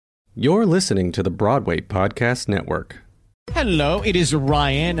You're listening to the Broadway Podcast Network. Hello, it is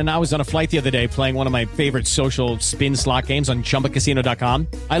Ryan, and I was on a flight the other day playing one of my favorite social spin slot games on ChumbaCasino.com.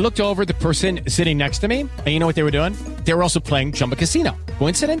 I looked over at the person sitting next to me, and you know what they were doing? They were also playing Chumba Casino.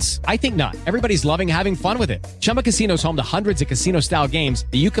 Coincidence? I think not. Everybody's loving having fun with it. Chumba Casino is home to hundreds of casino-style games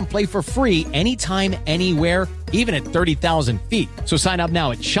that you can play for free anytime, anywhere, even at 30,000 feet. So sign up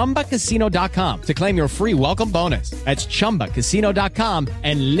now at ChumbaCasino.com to claim your free welcome bonus. That's ChumbaCasino.com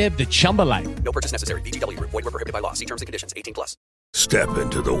and live the Chumba life. No purchase necessary. VGW. Void where prohibited by law. See terms and conditions. 18+. Step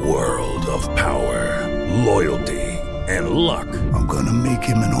into the world of power, loyalty, and luck. I'm gonna make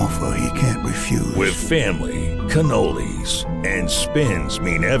him an offer he can't refuse. With family, cannolis, and spins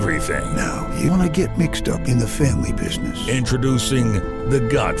mean everything. Now, you wanna get mixed up in the family business. Introducing The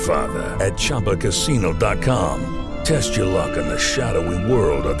Godfather at ChumbaCasino.com. Test your luck in the shadowy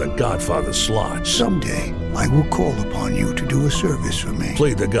world of The Godfather slot. Someday, I will call upon you to do a service for me.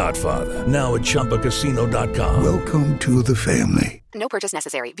 Play The Godfather now at ChumbaCasino.com. Welcome to the family. No purchase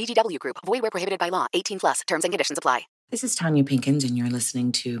necessary. VGW Group. Void where prohibited by law. 18+. Terms and conditions apply. This is Tanya Pinkins, and you're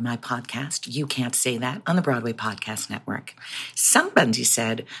listening to my podcast, You Can't Say That, on the Broadway Podcast Network. Somebody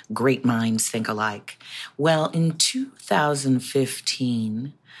said, great minds think alike. Well, in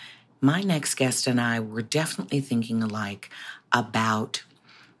 2015, my next guest and I were definitely thinking alike about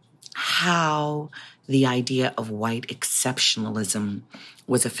how the idea of white exceptionalism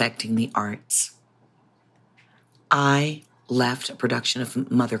was affecting the arts. I left a production of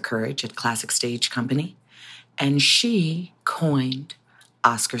Mother Courage at Classic Stage Company, and she coined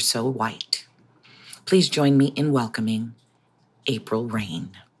Oscar So White. Please join me in welcoming April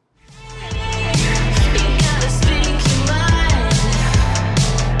Reign.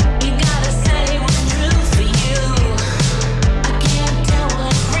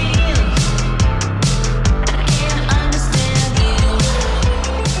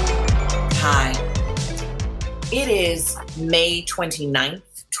 Hi. It is May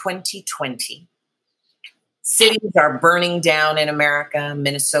 29th, 2020. Cities are burning down in America.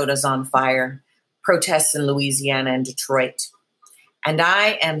 Minnesota's on fire. Protests in Louisiana and Detroit. And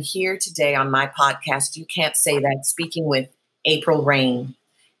I am here today on my podcast, You Can't Say That, speaking with April Reign.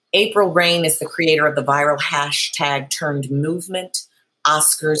 April Reign is the creator of the viral hashtag turned movement,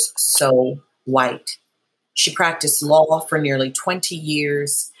 Oscars So White. She practiced law for nearly 20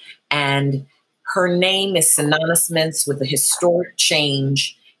 years, and her name is synonymous with the historic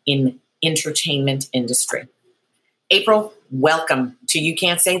change in entertainment industry. April, welcome to You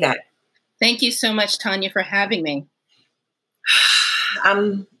Can't Say That. Thank you so much, Tanya, for having me.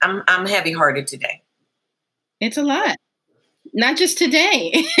 I'm heavy-hearted today. It's a lot. Not just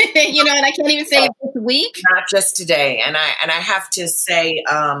today, and I can't even say this week. Not just today. And I have to say,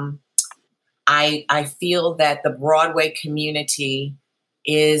 I feel that the Broadway community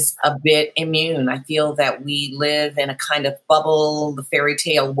is a bit immune. I feel that we live in a kind of bubble, the fairy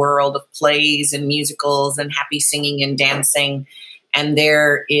tale world of plays and musicals and happy singing and dancing. And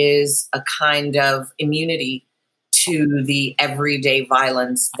there is a kind of immunity to the everyday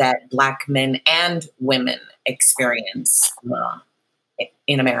violence that Black men and women experience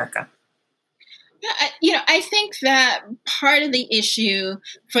in America. I think that part of the issue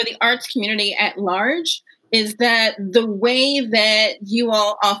for the arts community at large is that the way that you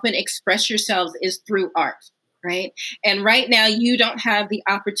all often express yourselves is through art, right? And right now you don't have the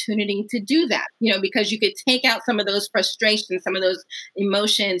opportunity to do that, because you could take out some of those frustrations, some of those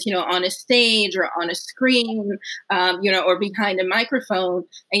emotions, on a stage or on a screen, or behind a microphone,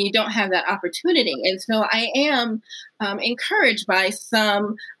 and you don't have that opportunity. And so I am encouraged by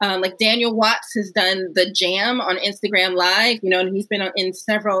some, like Daniel Watts has done the Jam on Instagram Live, and he's been in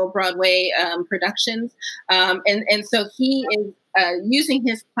several Broadway productions. And so he is using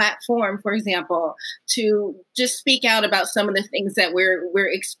his platform, for example, to just speak out about some of the things that we're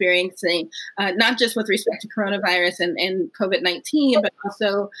experiencing, not just with respect to coronavirus and COVID-19, but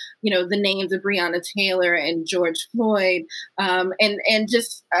also, the names of Breonna Taylor and George Floyd, and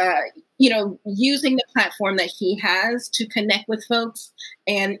just, using the platform that he has to connect with folks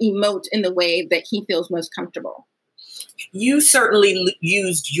and emote in the way that he feels most comfortable. You certainly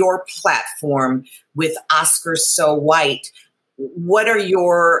used your platform with Oscars So White. What are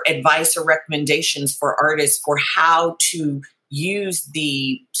your advice or recommendations for artists for how to use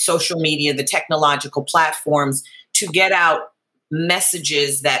the social media, the technological platforms to get out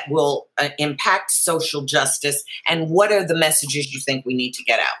messages that will impact social justice? And what are the messages you think we need to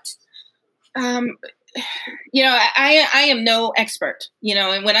get out? I am no expert,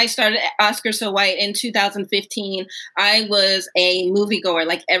 and when I started Oscar So White in 2015, I was a moviegoer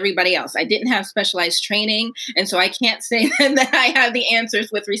like everybody else. I didn't have specialized training. And so I can't say that I have the answers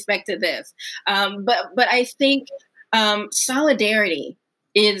with respect to this. But I think solidarity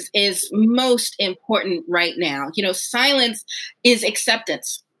is most important right now. Silence is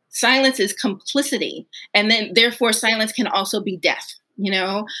acceptance. Silence is complicity. And then therefore silence can also be death.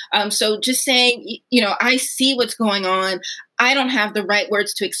 So just saying, I see what's going on. I don't have the right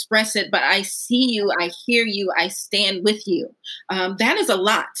words to express it, but I see you, I hear you, I stand with you. That is a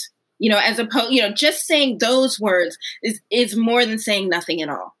lot, as opposed, just saying those words is more than saying nothing at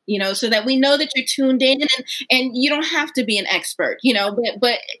all, so that we know that you're tuned in, and you don't have to be an expert,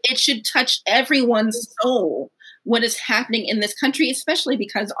 but it should touch everyone's soul. What is happening in this country, especially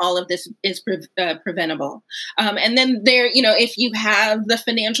because all of this is preventable. And then there, if you have the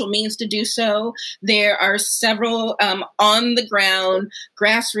financial means to do so, there are several on the ground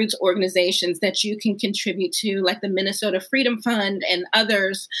grassroots organizations that you can contribute to, like the Minnesota Freedom Fund and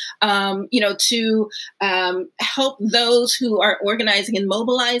others, to help those who are organizing and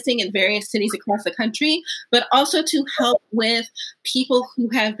mobilizing in various cities across the country, but also to help with people who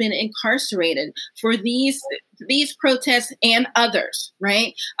have been incarcerated for these protests and others,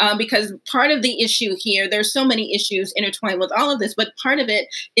 right? Because part of the issue here, there's so many issues intertwined with all of this, but part of it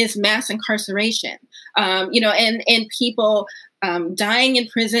is mass incarceration, and people dying in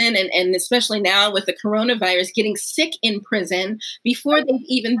prison, and especially now with the coronavirus, getting sick in prison before they've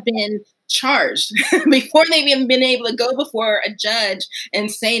even been charged, before they've even been able to go before a judge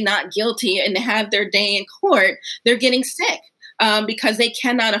and say not guilty and have their day in court, they're getting sick. Because they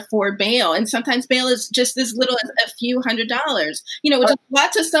cannot afford bail. And sometimes bail is just as little as a few $100s, which is a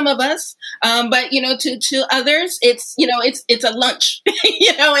lot to some of us. But, to others, it's a lunch,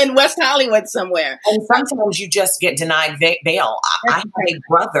 in West Hollywood somewhere. And sometimes you just get denied bail. I have a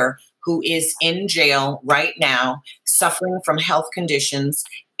brother who is in jail right now, suffering from health conditions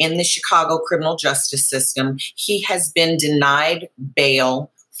in the Chicago criminal justice system. He has been denied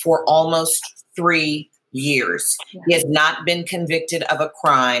bail for almost 3 years. Yeah. He has not been convicted of a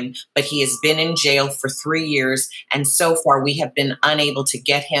crime, but he has been in jail for 3 years. And so far, we have been unable to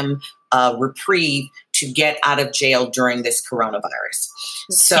get him a reprieve to get out of jail during this coronavirus.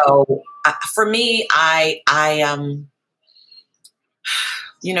 Yeah. So for me,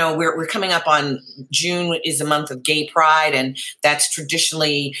 we're coming up on June is a month of gay pride, and that's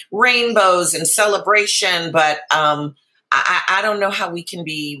traditionally rainbows and celebration. But I don't know how we can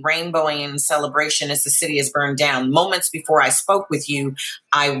be rainbowing in celebration as the city is burned down. Moments before I spoke with you,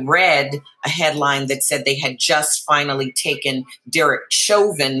 I read a headline that said they had just finally taken Derek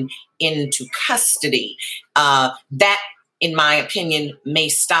Chauvin into custody. That, in my opinion, may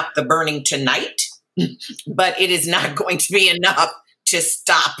stop the burning tonight, but it is not going to be enough to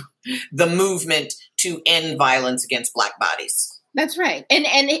stop the movement to end violence against Black bodies. That's right. And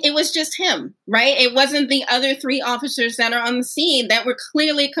it was just him, right? It wasn't the other 3 officers that are on the scene that were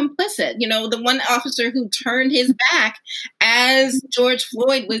clearly complicit. The one officer who turned his back as George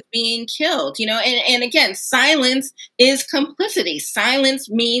Floyd was being killed, and again, silence is complicity. Silence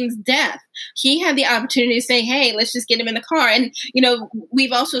means death. He had the opportunity to say, hey, let's just get him in the car. And,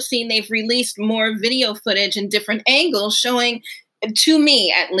 we've also seen they've released more video footage and different angles showing, to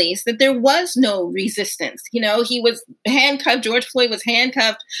me at least, that there was no resistance. He was handcuffed. George Floyd was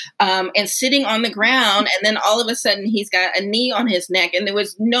handcuffed and sitting on the ground. And then all of a sudden he's got a knee on his neck. And there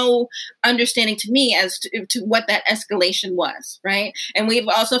was no understanding to me as to what that escalation was. Right. And we've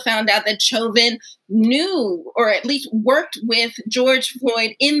also found out that Chauvin knew, or at least worked with George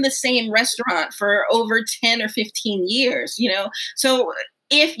Floyd in the same restaurant for over 10 or 15 years. So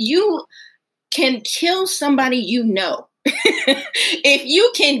if you can kill somebody, if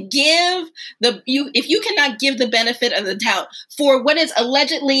you cannot give the benefit of the doubt for what is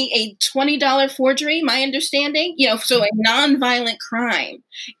allegedly a $20 forgery, my understanding, so a nonviolent crime,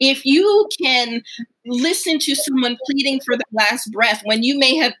 if you can listen to someone pleading for the last breath when you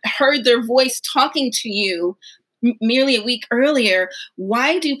may have heard their voice talking to you merely a week earlier,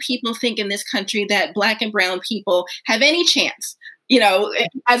 why do people think in this country that Black and brown people have any chance?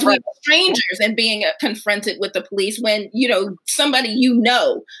 As we strangers and being confronted with the police when, somebody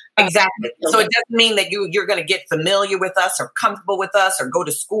Exactly. So it doesn't mean that you're going to get familiar with us or comfortable with us or go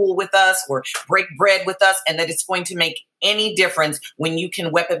to school with us or break bread with us, and that it's going to make any difference when you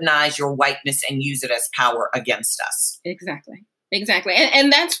can weaponize your whiteness and use it as power against us. Exactly.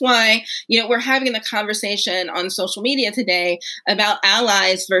 And that's why, we're having the conversation on social media today about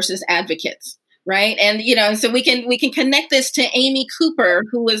allies versus advocates. right? And so we can connect this to Amy Cooper,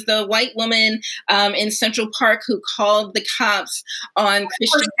 who was the white woman in Central Park who called the cops on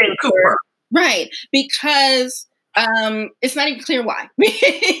Christian Cooper, right? Because it's not even clear why. Because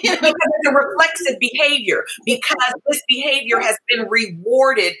it's a reflexive behavior, because this behavior has been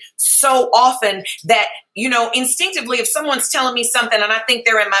rewarded so often that, instinctively, if someone's telling me something and I think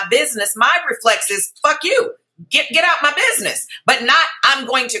they're in my business, my reflex is, fuck you. Get out my business, but not I'm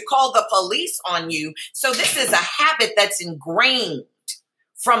going to call the police on you. So this is a habit that's ingrained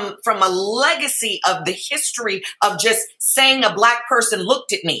from a legacy of the history of just saying a Black person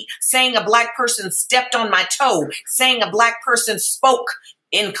looked at me, saying a Black person stepped on my toe, saying a Black person spoke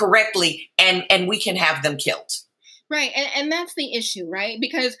incorrectly, and we can have them killed. Right. And that's the issue, right?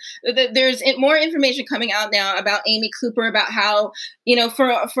 Because there's more information coming out now about Amy Cooper, about how,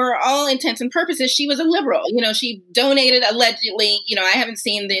 for all intents and purposes, she was a liberal. She donated allegedly, I haven't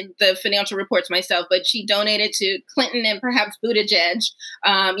seen the financial reports myself, but she donated to Clinton and perhaps Buttigieg,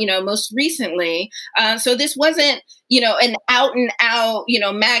 most recently. So this wasn't, an out and out,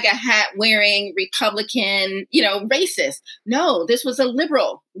 MAGA hat wearing Republican, racist. No, this was a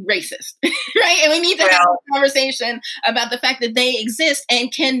liberal racist, right? And we need to have a conversation about the fact that they exist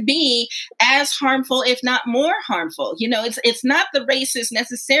and can be as harmful, if not more harmful. It's not the racist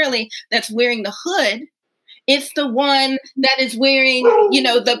necessarily that's wearing the hood. It's the one that is wearing,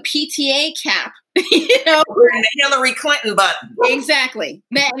 the PTA cap, wearing the Hillary Clinton button. Exactly.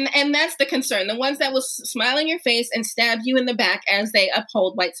 And that's the concern. The ones that will smile in your face and stab you in the back as they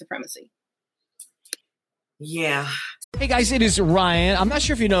uphold white supremacy. Yeah. Hey guys, it is Ryan. I'm not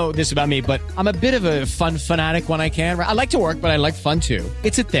sure if you know this about me, but I'm a bit of a fun fanatic when I can. I like to work, but I like fun too.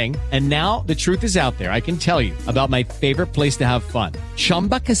 It's a thing. And now the truth is out there. I can tell you about my favorite place to have fun.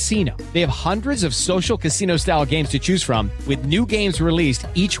 Chumba Casino. They have hundreds of social casino style games to choose from with new games released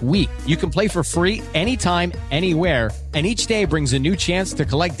each week. You can play for free anytime, anywhere. And each day brings a new chance to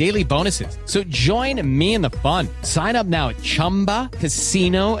collect daily bonuses. So join me in the fun. Sign up now at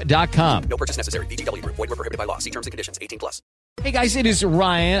ChumbaCasino.com. No purchase necessary. VGW Group. Void where prohibited by law. See terms and conditions. 18+. Hey guys, it is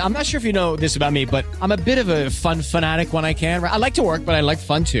Ryan. I'm not sure if you know this about me, but I'm a bit of a fun fanatic when I can. I like to work, but I like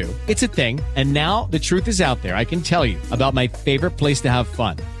fun too. It's a thing. And now the truth is out there. I can tell you about my favorite place to have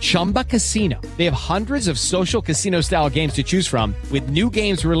fun. Chumba Casino. They have hundreds of social casino style games to choose from with new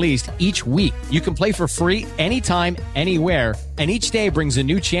games released each week. You can play for free anytime, anywhere. And each day brings a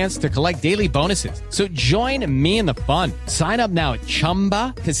new chance to collect daily bonuses. So join me in the fun. Sign up now at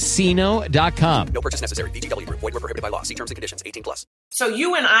ChumbaCasino.com. No purchase necessary. VGW Group. Void where prohibited by law. See terms and conditions. 18+. So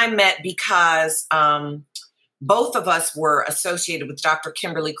you and I met because both of us were associated with Dr.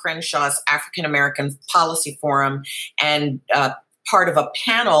 Kimberly Crenshaw's African American Policy Forum and part of a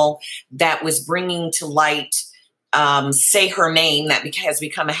panel that was bringing to light Say Her Name, that has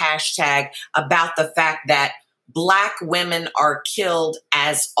become a hashtag, about the fact that Black women are killed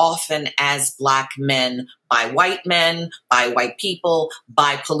as often as Black men, by white people,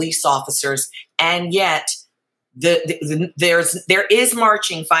 by police officers. And yet there is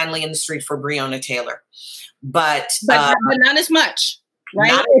marching finally in the street for Breonna Taylor. But not as much,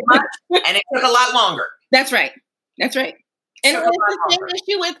 right? Not as much, and it took a lot longer. That's right. And it's the same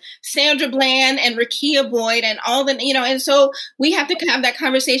issue with Sandra Bland and Rekia Boyd and all the, and so we have to have that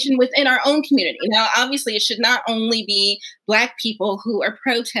conversation within our own community. Now, obviously, it should not only be Black people who are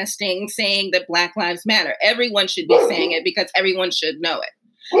protesting saying that Black Lives Matter. Everyone should be saying it because everyone should know it.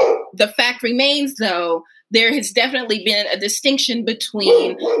 The fact remains, though, there has definitely been a distinction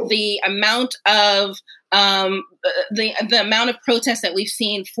between the amount of the amount of protests that we've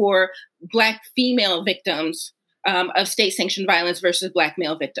seen for Black female victims of state-sanctioned violence versus Black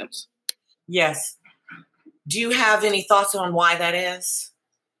male victims. Yes. Do you have any thoughts on why that is?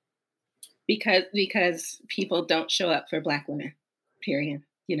 Because people don't show up for Black women, period.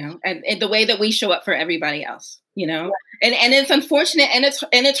 And the way that we show up for everybody else, and it's unfortunate and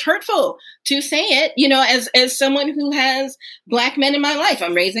it's hurtful to say it, as someone who has Black men in my life.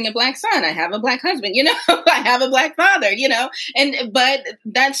 I'm raising a Black son. I have a Black husband, I have a Black father, but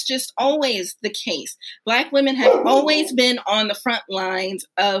that's just always the case. Black women have always been on the front lines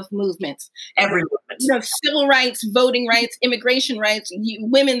of movements. Every movement. Civil rights, voting rights, immigration rights,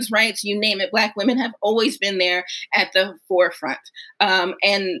 women's rights, you name it. Black women have always been there at the forefront.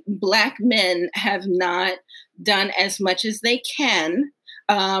 And Black men have not done as much as they can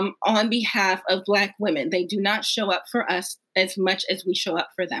on behalf of Black women. They do not show up for us as much as we show up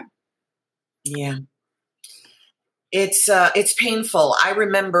for them. Yeah. It's painful. I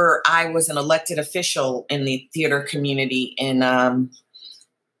remember I was an elected official in the theater community in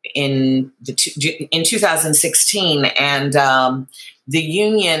in 2016, and the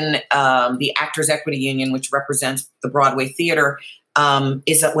union, the Actors Equity Union, which represents the Broadway theater,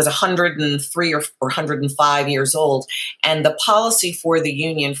 was 103 or 105 years old, and the policy for the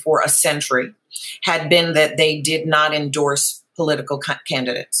union for a century had been that they did not endorse political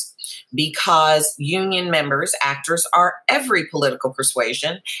candidates, because union members, actors, are every political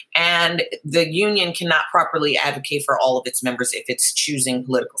persuasion, and the union cannot properly advocate for all of its members if it's choosing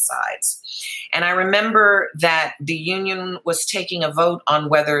political sides. And I remember that the union was taking a vote on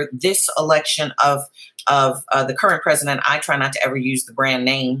whether this election of the current president, I try not to ever use the brand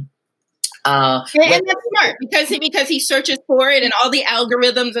name. And that's smart because he searches for it, and all the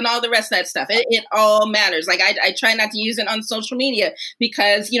algorithms and all the rest of that stuff. It all matters. Like I try not to use it on social media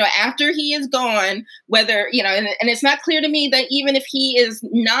because, after he is gone, whether, and it's not clear to me that even if he is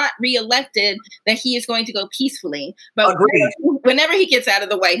not reelected, that he is going to go peacefully. But whenever he gets out of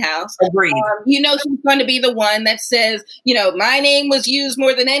the White House, he's going to be the one that says, my name was used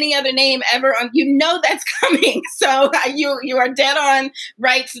more than any other name ever. That's coming. So you are dead on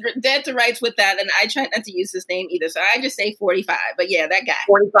rights, dead to rights with that, and I try not to use his name either, so I just say 45. But yeah, that guy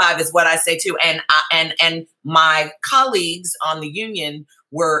 45 is what I say too. And my colleagues on the union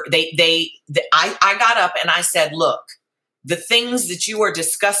were I got up and I said, look, the things that you are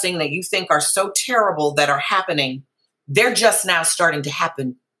discussing that you think are so terrible that are happening, they're just now starting to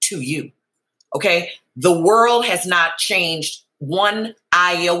happen to you. Okay, the world has not changed one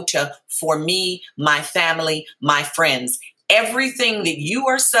iota for me, my family, my friends. Everything that you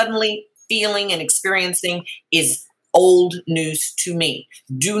are suddenly feeling and experiencing is old news to me.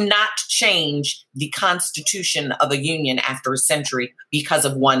 Do not change the constitution of a union after a century because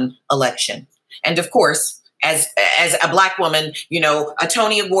of one election. And of course, as a Black woman, a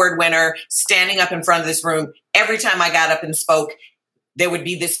Tony Award winner standing up in front of this room, every time I got up and spoke, there would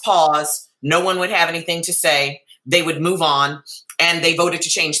be this pause. No one would have anything to say. They would move on, and they voted to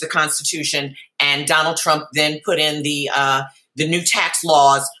change the Constitution. And Donald Trump then put in the new tax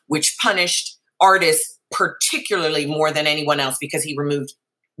laws, which punished artists particularly more than anyone else because he removed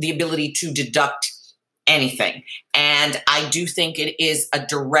the ability to deduct anything. And I do think it is a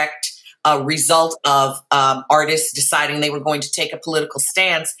direct result of artists deciding they were going to take a political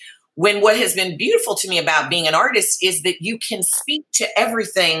stance, when what has been beautiful to me about being an artist is that you can speak to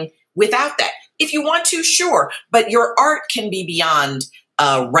everything without that. If you want to, sure, but your art can be beyond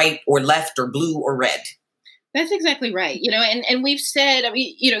right or left or blue or red. That's exactly right. And we've said,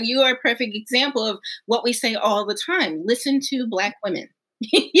 you are a perfect example of what we say all the time. Listen to Black women,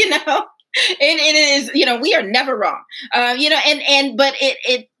 it is, we are never wrong. But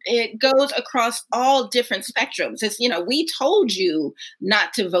it goes across all different spectrums. It's, we told you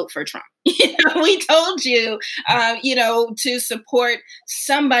not to vote for Trump. We told you, to support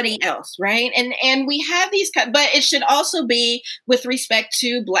somebody else, right? And we have these, but it should also be with respect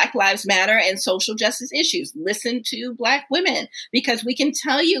to Black Lives Matter and social justice issues. Listen to Black women, because we can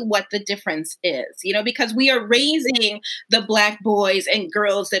tell you what the difference is, because we are raising the Black boys and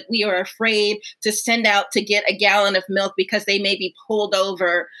girls that we are afraid to send out to get a gallon of milk because they may be pulled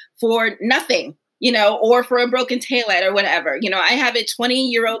over for nothing. Or for a broken taillight or whatever. I have a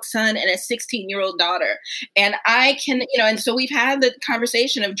 20-year-old son and a 16-year-old daughter. And I can, and so we've had the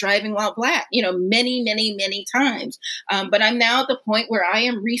conversation of driving while Black, many, many, many times. But I'm now at the point where I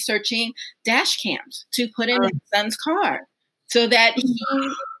am researching dash cams to put in his son's car so that he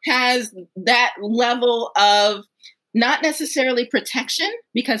has that level of not necessarily protection,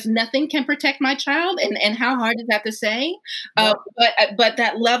 because nothing can protect my child, and how hard is that to say? But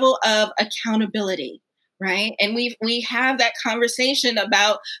that level of accountability, right? And we have that conversation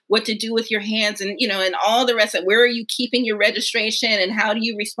about what to do with your hands, and and all the rest of where are you keeping your registration, and how do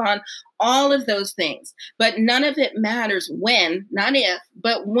you respond? All of those things, but none of it matters when, not if,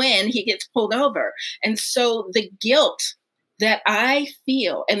 but when he gets pulled over. And so the guilt that I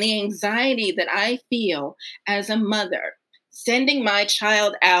feel and the anxiety that I feel as a mother, sending my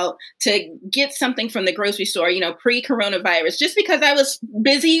child out to get something from the grocery store, pre-coronavirus, just because I was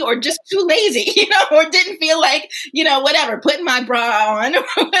busy or just too lazy, or didn't feel like, whatever, putting my bra on or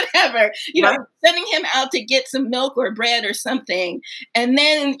whatever, sending him out to get some milk or bread or something. And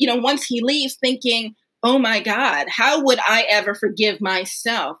then, once he leaves, thinking, oh my God, how would I ever forgive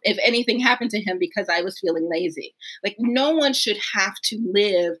myself if anything happened to him because I was feeling lazy? Like, no one should have to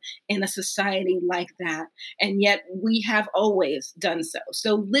live in a society like that. And yet we have always done so.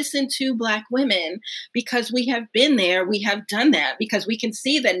 So listen to Black women, because we have been there. We have done that, because we can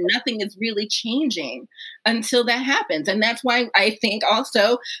see that nothing is really changing until that happens. And that's why I think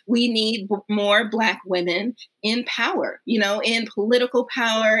also we need more Black women in power, in political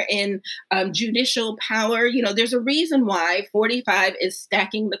power, in judicial power. There's a reason why 45 is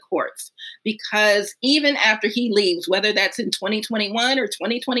stacking the courts, because even after he leaves, whether that's in 2021 or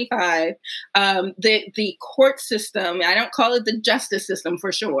 2025, the court system, I don't call it the justice system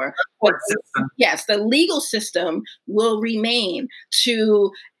for sure. Yes, the legal system will remain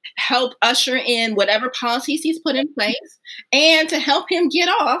to help usher in whatever policies he's put in place and to help him get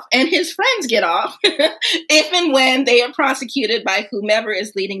off and his friends get off if and when they are prosecuted by whomever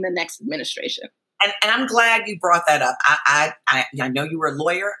is leading the next administration. And I'm glad you brought that up. I know you were a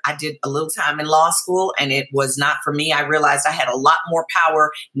lawyer. I did a little time in law school, and it was not for me. I realized I had a lot more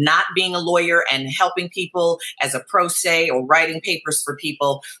power not being a lawyer and helping people as a pro se or writing papers for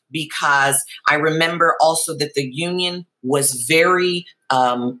people, because I remember also that the union was very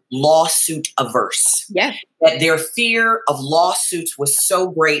lawsuit averse. Yeah. That their fear of lawsuits was so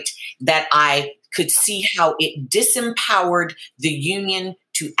great that I could see how it disempowered the union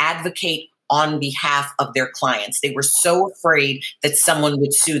to advocate on behalf of their clients. They were so afraid that someone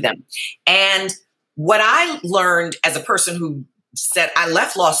would sue them. And what I learned as a person who said I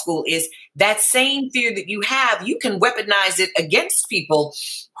left law school is that same fear that you have, you can weaponize it against people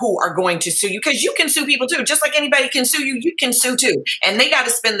who are going to sue you, because you can sue people too. Just like anybody can sue you, you can sue too. And they got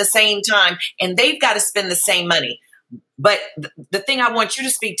to spend the same time and they've got to spend the same money. But the thing I want you to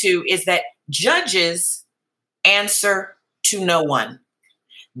speak to is that judges answer to no one.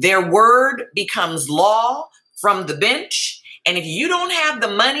 Their word becomes law from the bench. And if you don't have the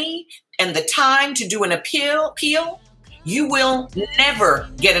money and the time to do an appeal, you will never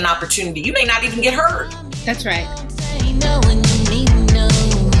get an opportunity. You may not even get heard. That's right.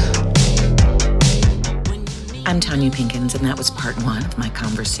 I'm Tanya Pinkins, and that was part 1 of my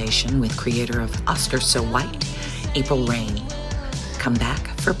conversation with creator of Oscar So White, April Reign. Come back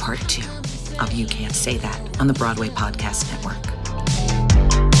for part 2 of You Can't Say That on the Broadway Podcast Network.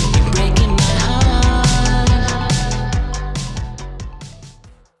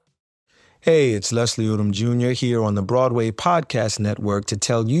 Hey, it's Leslie Odom Jr. here on the Broadway Podcast Network to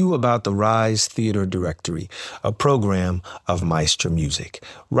tell you about the Rise Theater Directory, a program of Maestro Music.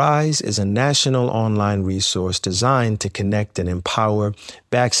 Rise is a national online resource designed to connect and empower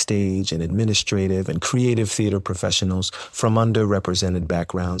backstage and administrative and creative theater professionals from underrepresented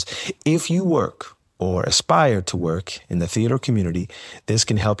backgrounds. If you work or aspire to work in the theater community, this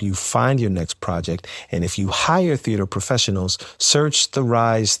can help you find your next project. And if you hire theater professionals, search the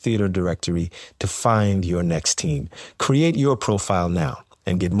Rise Theater Directory to find your next team. Create your profile now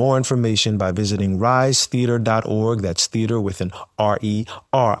and get more information by visiting risetheater.org. That's theater with an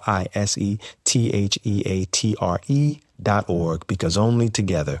RERISETHEATRE.org, because only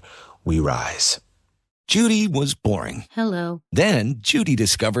together we rise. Judy was boring. Hello. Then Judy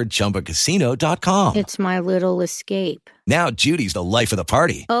discovered ChumbaCasino.com. It's my little escape. Now Judy's the life of the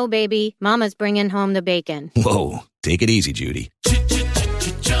party. Oh, baby, mama's bringing home the bacon. Whoa, take it easy, Judy.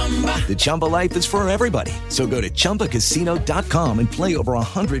 The Chumba life is for everybody. So go to ChumbaCasino.com and play over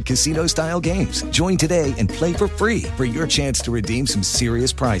 100 casino-style games. Join today and play for free for your chance to redeem some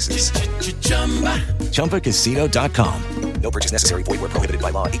serious prizes. ChumbaCasino.com. No purchase necessary. Void where prohibited by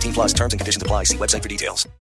law. 18+ terms and conditions apply. See website for details.